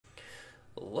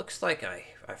Looks like I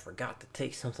forgot to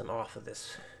take something off of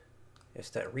this. It's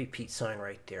that repeat sign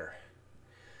right there.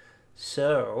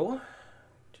 So,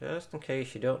 just in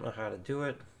case you don't know how to do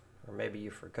it, or maybe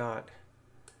you forgot,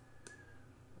 I'll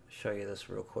show you this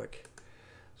real quick.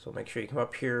 So make sure you come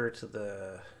up here to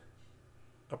the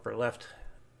upper left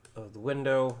of the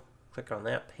window, click on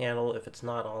that panel if it's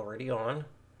not already on.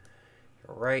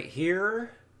 Right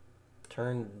here,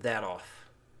 turn that off.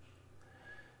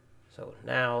 So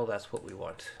now that's what we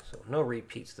want. So no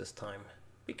repeats this time,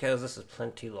 because this is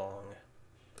plenty long.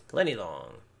 Plenty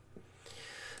long.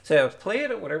 So play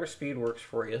it at whatever speed works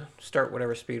for you. Start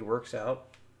whatever speed works out.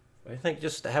 I think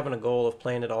just having a goal of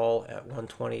playing it all at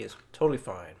 120 is totally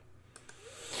fine.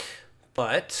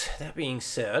 But that being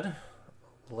said,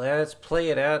 let's play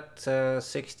it at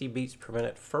 60 beats per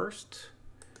minute first,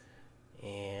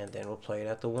 and then we'll play it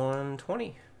at the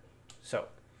 120. So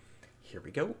here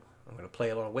we go. I'm going to play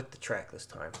along with the track this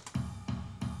time.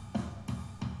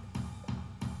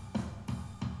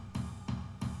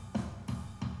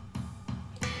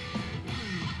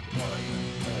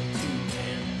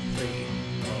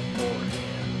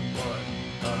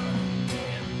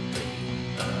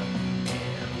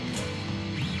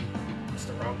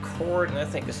 Chord, and I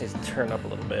think this needs to turn up a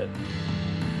little bit.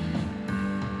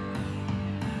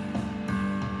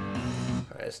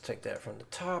 Alright, let's take that from the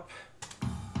top.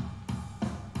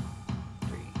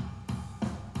 3.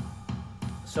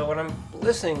 So when I'm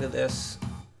listening to this,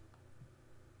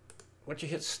 once you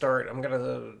hit start, I'm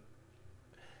gonna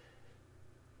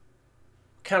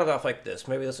count it off like this.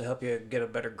 Maybe this will help you get a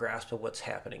better grasp of what's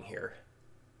happening here.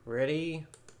 Ready?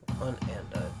 1 and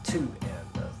 2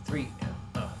 and 3 and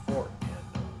 4 and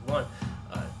 1,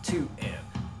 2 and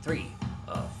 3,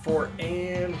 4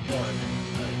 and 1,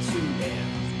 2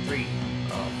 and 3,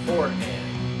 4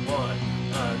 and 1,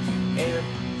 2 and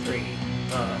 3,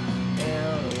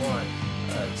 and 1,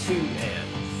 2 and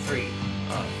 3,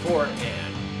 4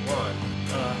 and 1,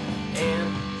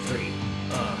 and 3,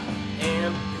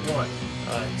 and 1,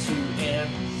 2 and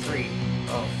 3,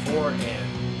 4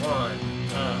 and 1,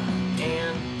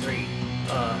 and 3,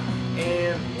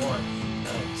 and 1,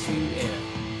 2 and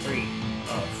 3,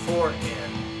 4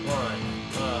 and 1,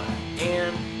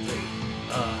 and 3,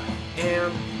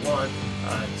 and 1,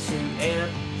 2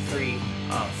 and 3,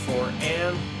 4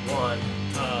 and 1,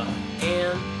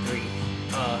 and 3,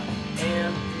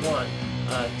 and 1,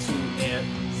 2 and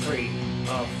 3,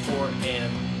 4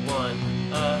 and 1,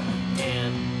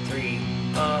 and 3,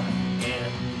 and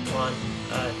 1,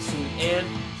 2 and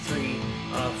 3,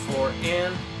 4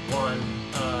 and 1,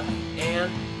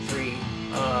 and 3,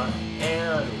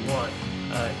 and 1,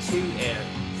 2 and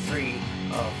 3,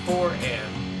 4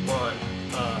 and 1,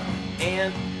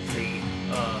 and 3,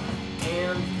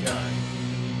 and done.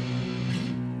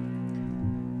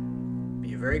 Be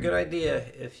a very good idea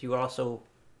if you also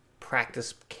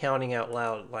practice counting out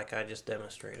loud like I just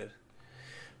demonstrated.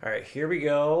 Alright, here we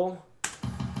go. 2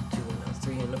 and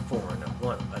 3 and 4 and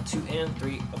 1, 2 and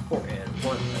 3, 4 and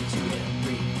 1, 2 and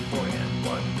 3, 4 and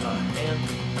 1, and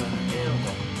 3, and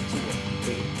 1, 2 and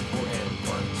 3, 4 and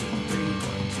 1, 2, 3,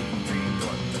 1, 2, 3,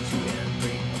 1, 2 and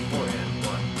 3, 4 and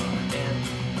 1, and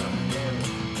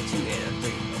 2 and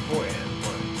 3, 4 and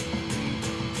 1, 2,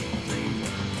 3,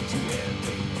 2 and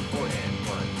 3, 4 and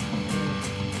 1,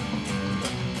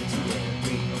 2 and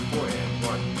 3, 4 and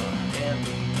 1, and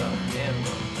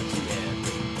 1, 2 and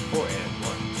 3, 4 and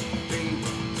 1, 3,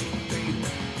 2, 3,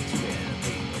 2 and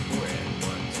 3, 4 and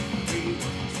 1, 2, 3,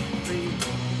 3.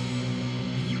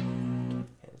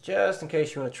 Just in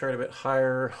case you want to try it a bit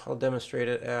higher, I'll demonstrate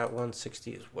it at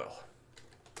 160 as well.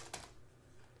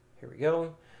 Here we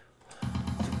go. 2,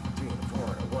 3, and 4,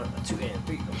 and 1, 2 and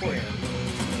 3, 4 and 1, 2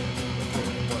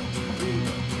 and 1, 2, 3,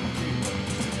 1,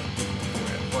 2,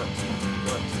 3, 1, 2, 3,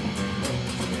 1, 2,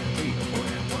 3, 4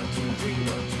 and 1, 2, 3,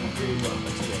 1, 2, 3, 1,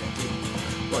 2 and 3,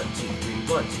 1, 2, 3,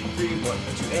 1, 2, 3, 1,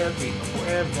 2 and 3,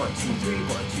 4 and 1, 2, 3,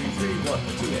 1, 2, 3, 1,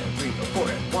 2 and 3, 4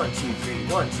 and 1, 2,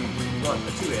 3, 1, 2, 3, 1,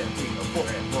 2 and 3, 4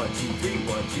 and 1, 2, 3,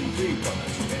 1, 2, 3, 1,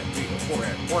 2 and 3, 4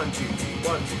 and 1, 2, 3,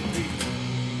 1, 2, 3.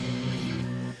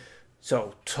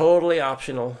 So totally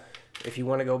optional if you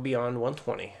want to go beyond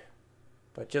 120,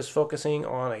 but just focusing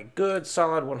on a good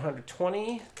solid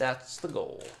 120, that's the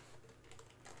goal.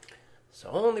 So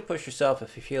only push yourself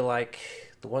if you feel like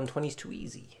the 120 is too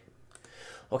easy.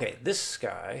 Okay, this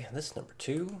guy, this number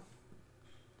 2.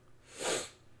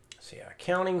 So yeah,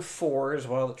 counting 4s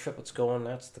while the triplet's going,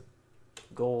 that's the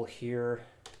goal here,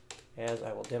 as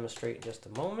I will demonstrate in just a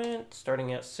moment.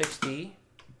 Starting at 60.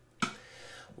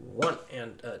 1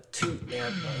 and 2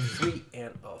 and 3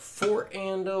 and 4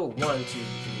 and 1, 2, 3,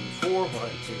 4, 1,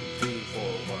 2, 3, 4,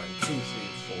 1, 2, 3,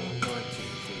 4, 1, 2,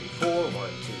 3, 4, 1,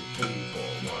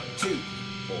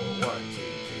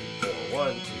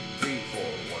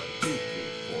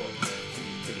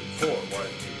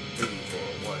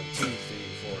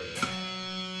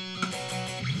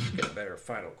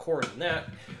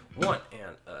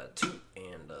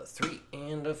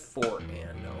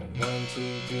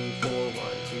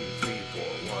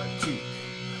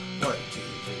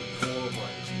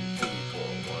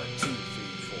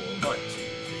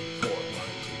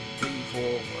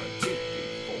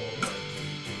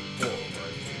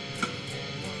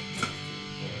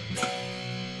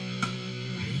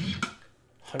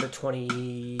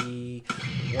 120,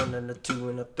 1 and a 2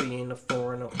 and a 3 and a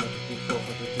 4 and a 1, 2, 3, 4, 1,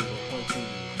 2, 3, 4, 1, 2,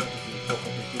 1, 2, 3,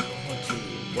 4, 1, 2,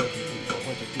 1, 2, 3, 4,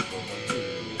 1, 2, 3,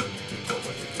 4,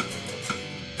 1, 2,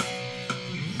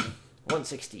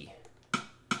 160.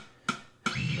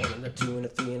 1 and a 2 and a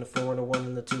 3 and a 4 and a 1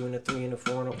 and a 2 and a 3 and a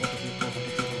 4 and a 1, 2, 3, 4,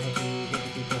 1, 2,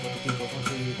 3, 4, 1,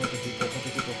 2, 1, 2, 3, 4, 1, 2, 3, 4,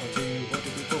 1, 2,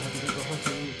 1, 2, 3,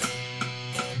 4, 1, 2, 3, 4, 1, 2, 1, 2, 3, 4,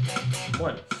 1, 2, 1, 2,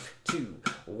 1, 2,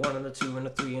 1 and a 2 and a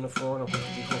 3 and a 4 and a 1, 2,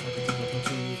 3, 4, 1, 2, 3, 4, 1,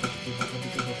 2, 1, 2, 3, 4, 1, 2, 3, 4,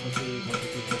 1, 2, 1,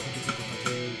 2, 3, 4, 1, 2, 3, 4, 1,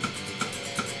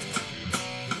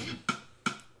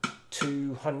 2,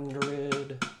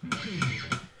 200.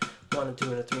 1 and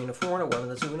 2 and a 3 and a 4 and a 1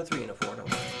 and a 2 and a 3 and a 4 and a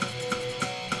 1.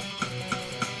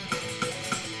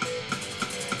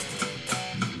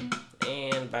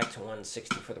 And back to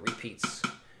 160 for the repeats.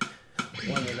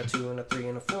 1 and a 2 and a 3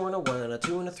 and a 4 and a 1 and a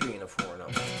 2 and a 3 and a 4 and a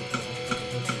 1.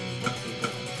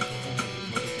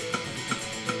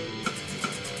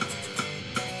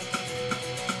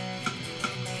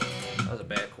 That was a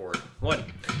bad chord. 1,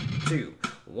 2,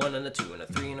 1 and a 2 and a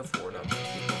 3 and a 4 and a 1.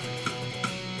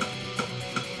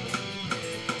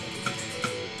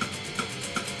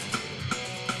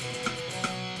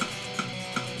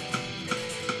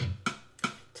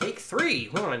 Take 3.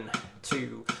 1,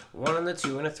 2, 1 and a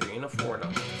 2 and a 3 and a 4 and a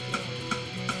 1.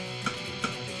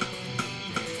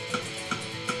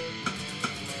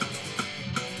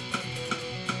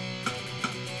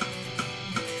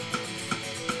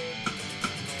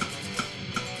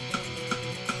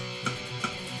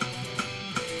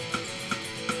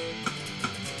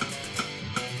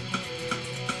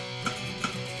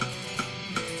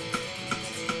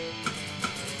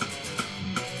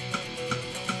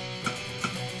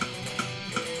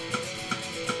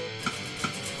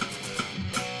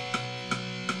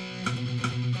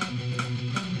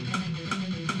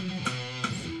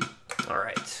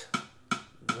 Alright,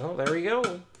 well, there we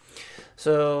go.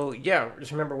 So, yeah,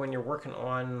 just remember when you're working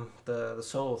on the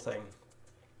solo thing,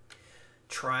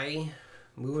 try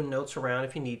moving notes around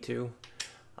if you need to.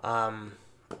 Let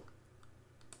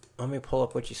me pull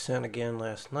up what you sent again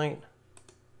last night.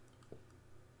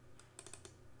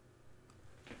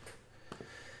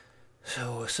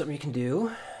 So, something you can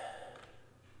do.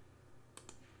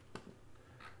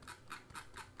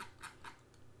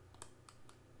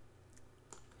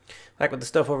 Like with the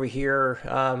stuff over here,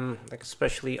 like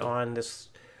especially on this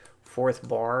fourth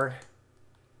bar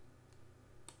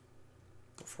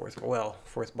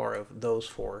of those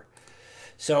 4.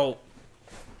 So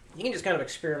you can just kind of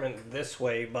experiment this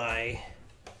way by,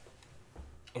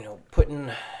 you know,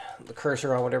 putting the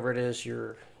cursor on whatever it is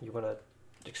you want to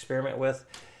experiment with.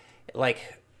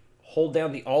 Like hold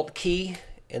down the Alt key,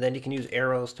 and then you can use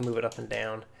arrows to move it up and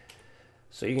down.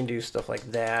 So you can do stuff like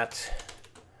that.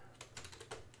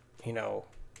 You know,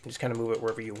 just kind of move it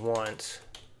wherever you want.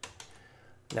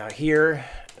 Now here,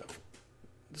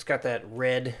 it's got that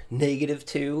red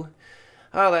 -2.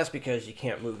 Oh, that's because you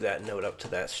can't move that note up to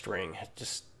that string.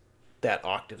 Just that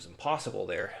octave's impossible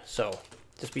there. So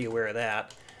just be aware of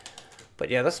that. But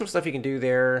yeah, that's some stuff you can do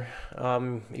there.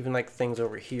 Even like things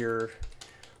over here,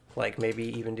 like maybe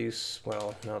even do,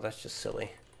 well, no, that's just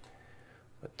silly.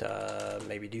 But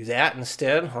maybe do that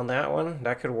instead on that one.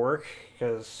 That could work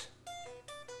because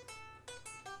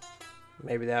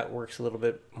maybe that works a little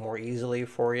bit more easily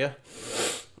for you.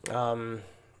 But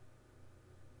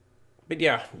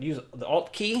yeah, use the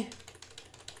Alt key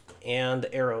and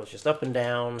the arrows just up and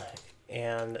down,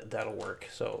 and that'll work.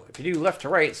 So if you do left to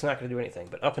right, it's not going to do anything,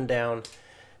 but up and down,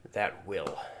 that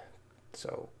will.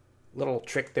 So little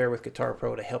trick there with Guitar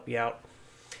Pro to help you out.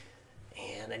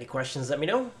 And any questions, let me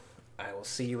know. I will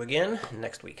see you again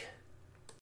next week.